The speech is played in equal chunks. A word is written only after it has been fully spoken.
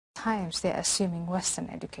times they're assuming Western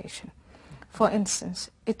education. For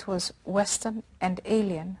instance, it was Western and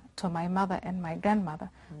alien to my mother and my grandmother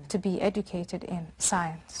to be educated in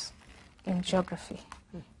science, in geography,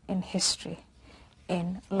 in history,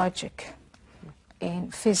 in logic,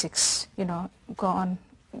 in physics, you know, go on,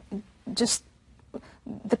 just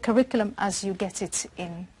the curriculum as you get it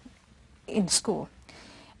in school.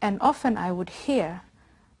 And often I would hear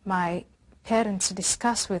my parents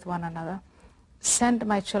discuss with one another, send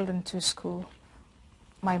my children to school.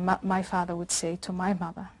 My father would say to my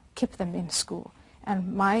mother, keep them in school.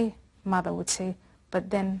 And my mother would say,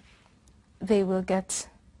 but then they will get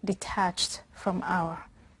detached from our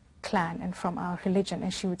clan and from our religion,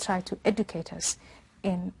 and she would try to educate us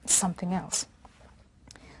in something else.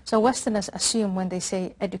 So Westerners assume when they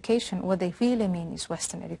say education, what they really mean is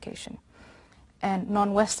Western education. And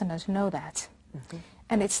non-Westerners know that.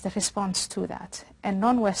 And it's the response to that. And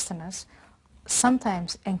non-Westerners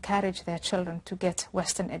sometimes encourage their children to get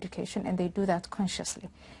Western education, and they do that consciously.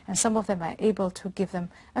 And some of them are able to give them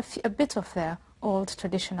a bit of their old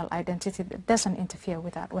traditional identity that doesn't interfere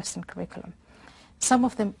with that Western curriculum. Some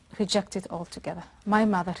of them reject it altogether. My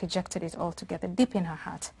mother rejected it altogether, deep in her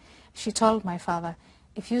heart. She told my father,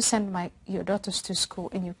 if you send your daughters to school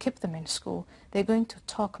and you keep them in school, they're going to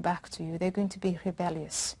talk back to you. They're going to be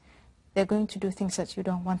rebellious. They're going to do things that you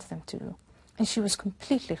don't want them to do. And she was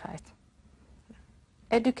completely right.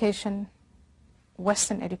 Education,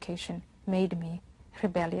 Western education, made me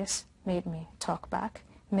rebellious, made me talk back,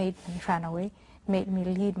 made me run away, made me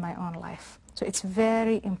lead my own life. So it's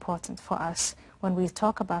very important for us when we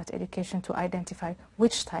talk about education to identify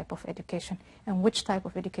which type of education and which type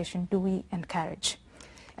of education do we encourage.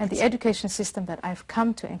 And the education system that I've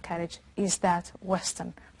come to encourage is that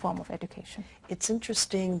Western form of education. It's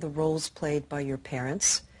interesting the roles played by your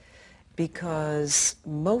parents, because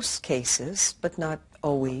most cases, but not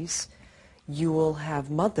always, you will have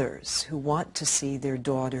mothers who want to see their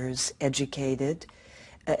daughters educated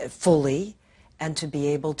fully and to be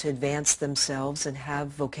able to advance themselves and have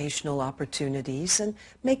vocational opportunities and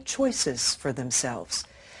make choices for themselves.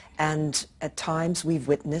 And at times we've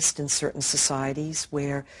witnessed in certain societies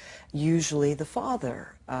where usually the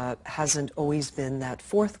father hasn't always been that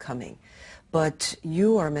forthcoming. But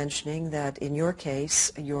you are mentioning that in your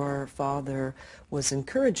case, your father was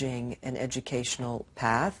encouraging an educational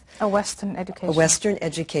path. A Western education. A Western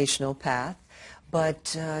educational path,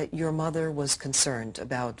 but your mother was concerned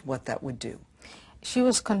about what that would do. She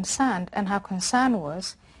was concerned, and her concern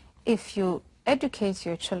was, if you educate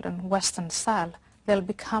your children Western style, they'll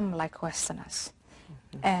become like Westerners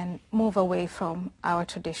and move away from our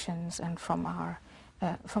traditions and from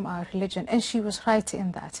our religion. And she was right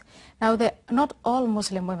in that. Now, not all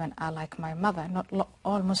Muslim women are like my mother. Not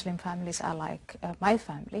all Muslim families are like my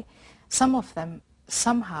family. Some of them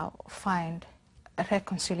somehow find a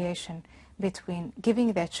reconciliation between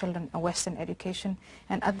giving their children a Western education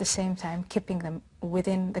and at the same time keeping them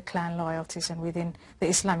within the clan loyalties and within the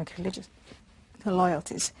Islamic religious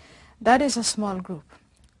loyalties. That is a small group.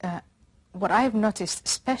 What I've noticed,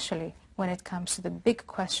 especially when it comes to the big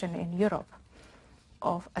question in Europe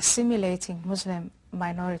of assimilating Muslim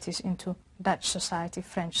minorities into Dutch society,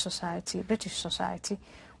 French society, British society,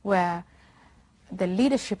 where the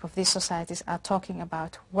leadership of these societies are talking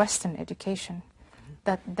about Western education,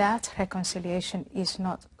 that reconciliation is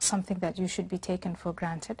not something that you should be taken for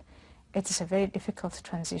granted. It is a very difficult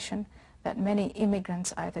transition that many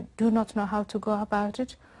immigrants either do not know how to go about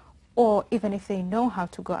it, or even if they know how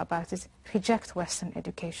to go about it, reject Western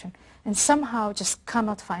education and somehow just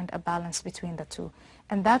cannot find a balance between the two.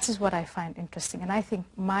 And that is what I find interesting. And I think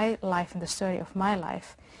my life and the story of my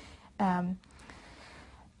life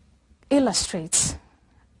illustrates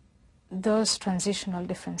those transitional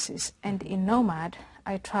differences. And in Nomad,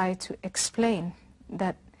 I try to explain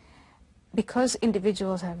that because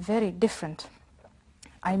individuals are very different,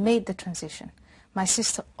 I made the transition. My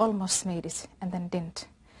sister almost made it and then didn't.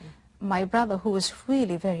 My brother, who was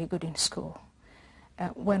really very good in school,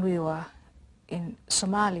 when we were in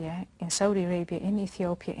Somalia, in Saudi Arabia, in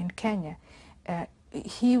Ethiopia, in Kenya,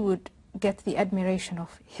 he would get the admiration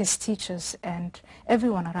of his teachers and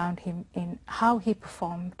everyone around him in how he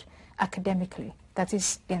performed academically. That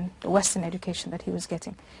is in the Western education that he was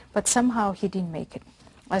getting. But somehow he didn't make it.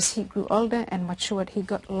 As he grew older and matured, he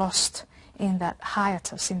got lost in that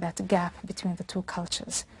hiatus, in that gap between the two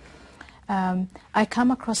cultures. I come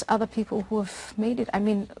across other people who have made it. I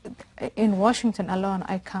mean, in Washington alone,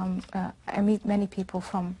 I meet many people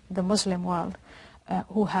from the Muslim world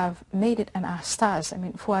who have made it and are stars. I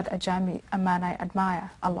mean, Fuad Ajami, a man I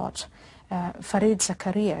admire a lot. Fareed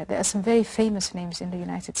Zakaria. There are some very famous names in the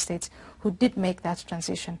United States who did make that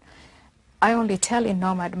transition. I only tell in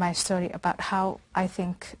Nomad my story about how I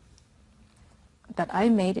think that I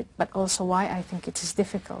made it, but also why I think it is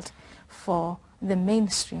difficult for the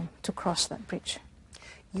mainstream to cross that bridge.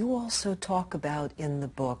 You also talk about in the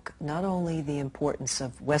book not only the importance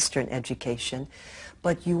of Western education,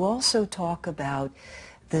 but you also talk about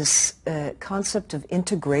this concept of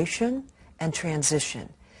integration and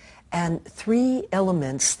transition, and three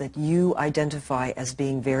elements that you identify as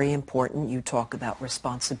being very important. You talk about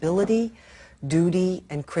responsibility, duty,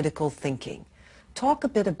 and critical thinking. Talk a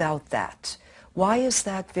bit about that. Why is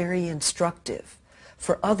that very instructive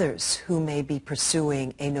for others who may be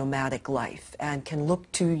pursuing a nomadic life and can look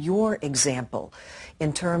to your example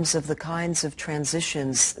in terms of the kinds of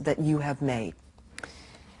transitions that you have made?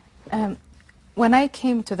 When I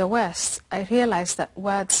came to the West, I realized that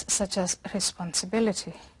words such as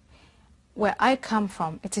responsibility, where I come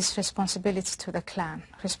from, it is responsibility to the clan,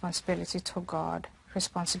 responsibility to God,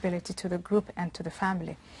 responsibility to the group and to the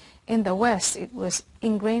family. In the West, it was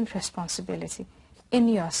ingrained responsibility in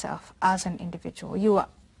yourself as an individual.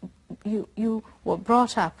 You were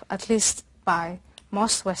brought up, at least by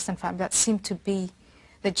most Western families, that seemed to be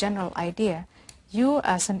the general idea. You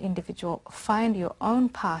as an individual find your own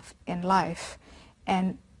path in life,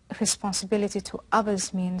 and responsibility to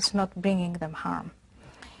others means not bringing them harm.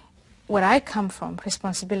 Where I come from,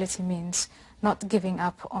 responsibility means not giving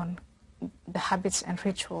up on the habits and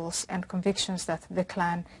rituals and convictions that the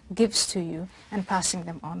clan gives to you and passing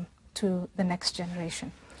them on to the next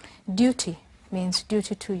generation. Duty means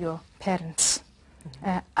duty to your parents.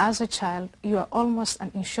 As a child, you are almost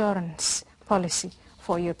an insurance policy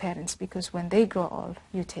for your parents, because when they grow old,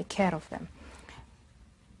 you take care of them.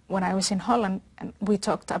 When I was in Holland and we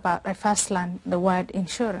talked about, I first learned the word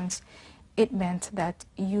insurance, it meant that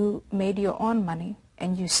you made your own money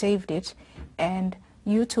and you saved it and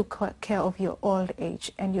you took care of your old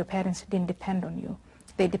age, and your parents didn't depend on you.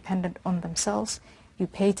 They depended on themselves. You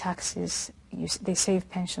pay taxes, they save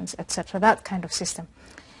pensions, etc., that kind of system.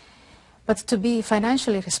 But to be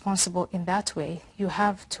financially responsible in that way, you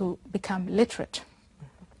have to become literate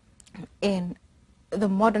in the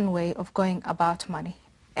modern way of going about money.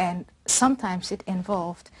 And sometimes it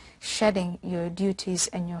involved shedding your duties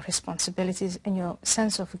and your responsibilities and your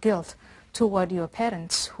sense of guilt toward your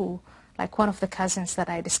parents, who, like one of the cousins that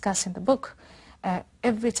I discuss in the book,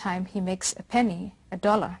 every time he makes a penny, a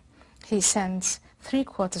dollar, he sends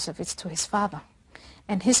 3/4 of it to his father.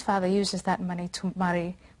 And his father uses that money to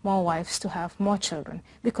marry more wives, to have more children,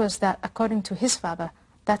 because that, according to his father,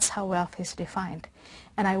 that's how wealth is defined.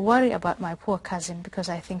 And I worry about my poor cousin, because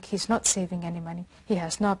I think he's not saving any money. He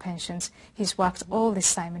has no pensions. He's worked all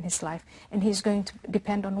this time in his life, and he's going to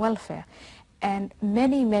depend on welfare. And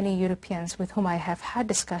many, many Europeans with whom I have had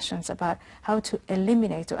discussions about how to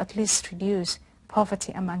eliminate or at least reduce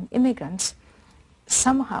poverty among immigrants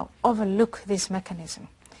somehow overlook this mechanism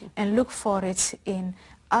and look for it in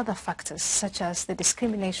other factors, such as the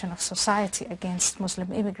discrimination of society against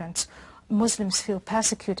Muslim immigrants. Muslims feel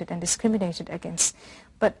persecuted and discriminated against.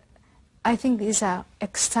 But I think these are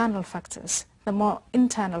external factors. The more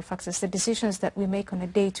internal factors, the decisions that we make on a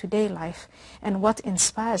day-to-day life and what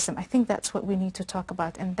inspires them, I think that's what we need to talk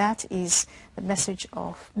about. And that is the message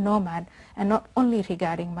of Nomad, and not only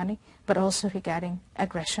regarding money, but also regarding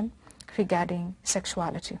aggression, regarding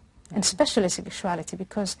sexuality, and especially sexuality,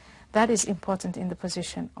 because that is important in the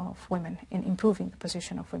position of women, in improving the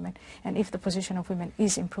position of women. And if the position of women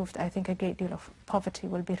is improved, I think a great deal of poverty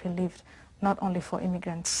will be relieved, not only for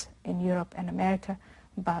immigrants in Europe and America,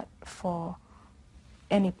 but for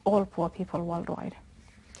all poor people worldwide.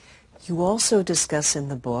 You also discuss in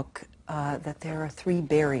the book that there are 3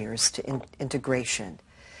 barriers to integration,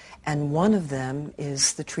 and one of them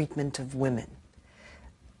is the treatment of women.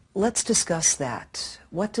 Let's discuss that.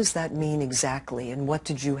 What does that mean exactly, and what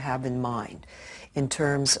did you have in mind in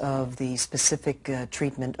terms of the specific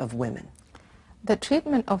treatment of women? The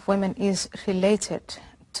treatment of women is related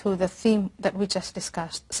to the theme that we just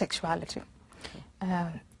discussed, sexuality.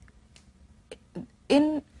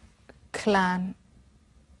 In clan,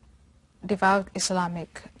 devout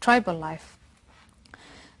Islamic tribal life,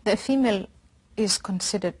 the female is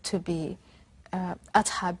considered to be at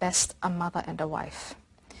her best a mother and a wife.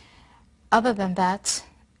 Other than that,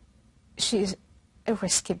 she is a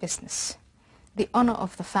risky business. The honor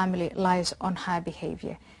of the family lies on her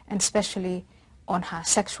behavior, and especially on her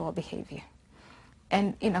sexual behavior.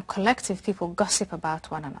 And in a collective, people gossip about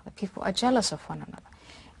one another. People are jealous of one another.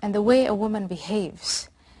 And the way a woman behaves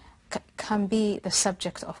can be the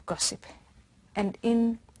subject of gossip. And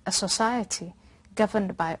in a society,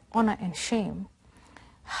 governed by honor and shame,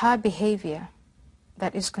 her behavior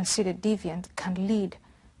that is considered deviant can lead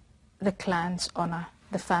the clan's honor,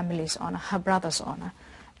 the family's honor, her brother's honor,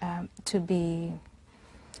 to be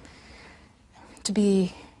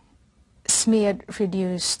smeared,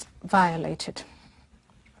 reduced, violated.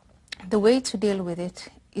 The way to deal with it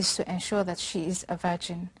is to ensure that she is a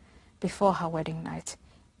virgin before her wedding night,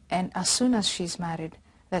 and as soon as she's married,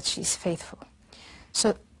 that she's faithful.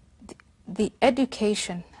 So the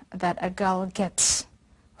education that a girl gets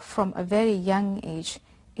from a very young age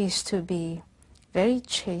is to be very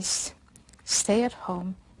chaste, stay at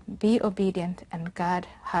home, be obedient, and guard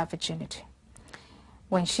her virginity.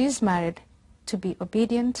 When she's married, to be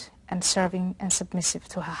obedient and serving and submissive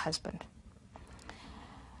to her husband.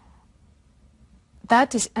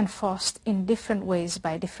 That is enforced in different ways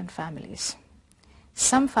by different families.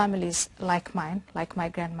 Some families, like mine, like my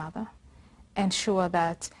grandmother, ensure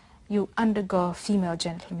that you undergo female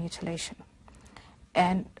genital mutilation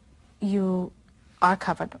and you are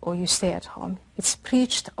covered or you stay at home. It's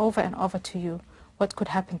preached over and over to you what could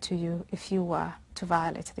happen to you if you were to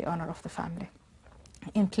violate the honor of the family.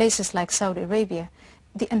 In places like Saudi Arabia,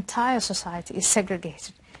 the entire society is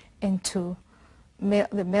segregated into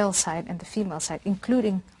the male side and the female side,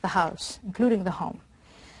 including the house, including the home.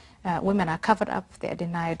 Women are covered up, they are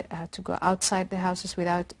denied to go outside the houses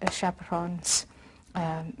without chaperones.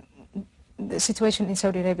 The situation in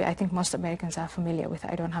Saudi Arabia, I think most Americans are familiar with.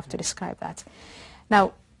 I don't have to describe that.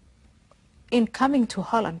 Now, in coming to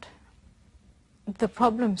Holland, the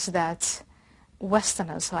problems that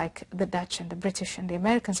Westerners like the Dutch and the British and the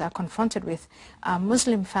Americans are confronted with are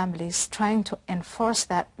Muslim families trying to enforce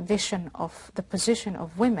that vision of the position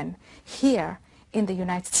of women here in the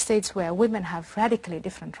United States, where women have radically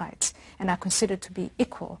different rights and are considered to be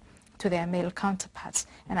equal to their male counterparts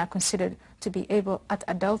and are considered to be able at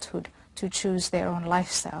adulthood to choose their own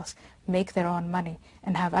lifestyles, make their own money,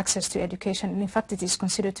 and have access to education. And in fact, it is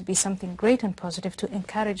considered to be something great and positive to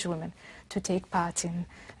encourage women to take part in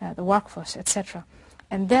the workforce, etc.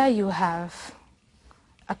 And there you have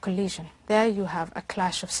a collision. There you have a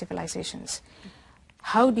clash of civilizations.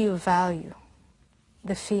 How do you value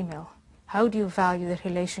the female? How do you value the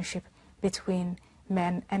relationship between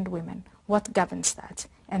men and women? What governs that?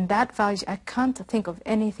 And that value, I can't think of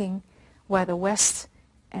anything where the West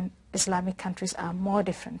and Islamic countries are more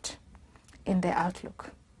different in their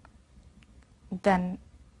outlook than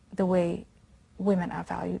the way women are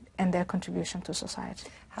valued and their contribution to society.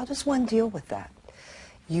 How does one deal with that?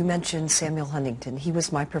 You mentioned Samuel Huntington. He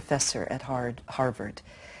was my professor at Harvard.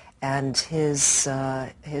 And his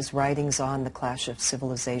writings on the clash of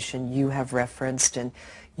civilization you have referenced and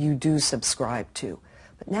you do subscribe to.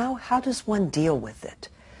 But now, how does one deal with it?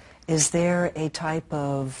 Is there a type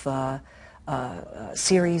of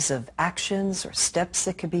series of actions or steps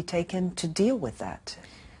that could be taken to deal with that?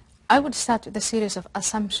 I would start with a series of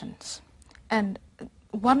assumptions. And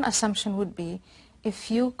one assumption would be,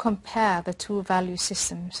 if you compare the two value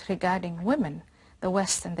systems regarding women, the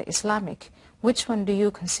West and the Islamic, which one do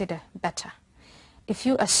you consider better? If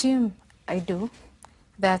you assume, I do,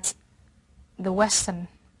 that the Western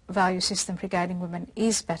value system regarding women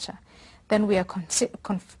is better, then we are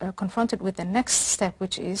confronted with the next step,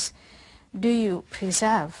 which is, do you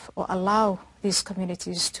preserve or allow these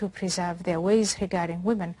communities to preserve their ways regarding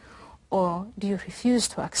women, or do you refuse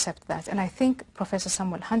to accept that? And I think Professor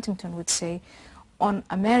Samuel Huntington would say, on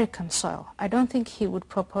American soil, I don't think he would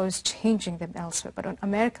propose changing them elsewhere, but on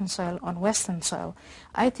American soil, on Western soil,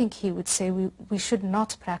 I think he would say we should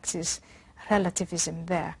not practice relativism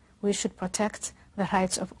there. We should protect the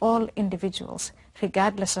rights of all individuals,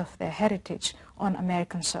 regardless of their heritage, on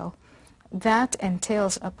American soil. That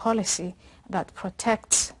entails a policy that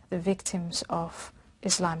protects the victims of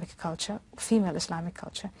Islamic culture, female Islamic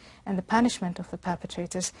culture, and the punishment of the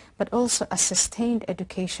perpetrators, but also a sustained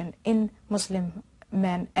education in Muslim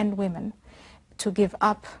men and women to give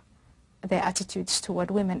up their attitudes toward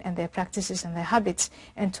women and their practices and their habits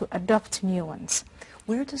and to adopt new ones.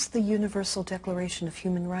 Where does the Universal Declaration of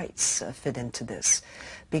Human Rights fit into this?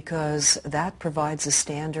 Because that provides a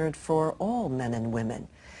standard for all men and women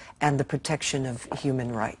and the protection of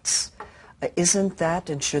human rights. Isn't that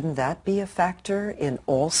and shouldn't that be a factor in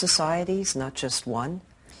all societies, not just one?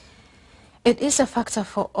 It is a factor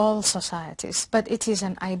for all societies, but it is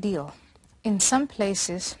an ideal. In some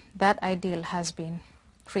places, that ideal has been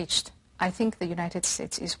reached. I think the United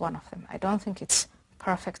States is one of them. I don't think it's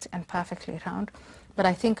perfect and perfectly round, but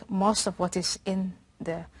I think most of what is in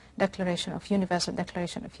the Universal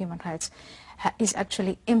Declaration of Human Rights is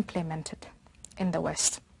actually implemented in the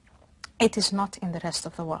West. It is not in the rest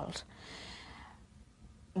of the world.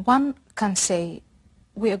 one can say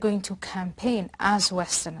we are going to campaign as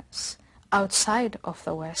Westerners outside of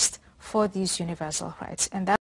the West for these universal rights, and that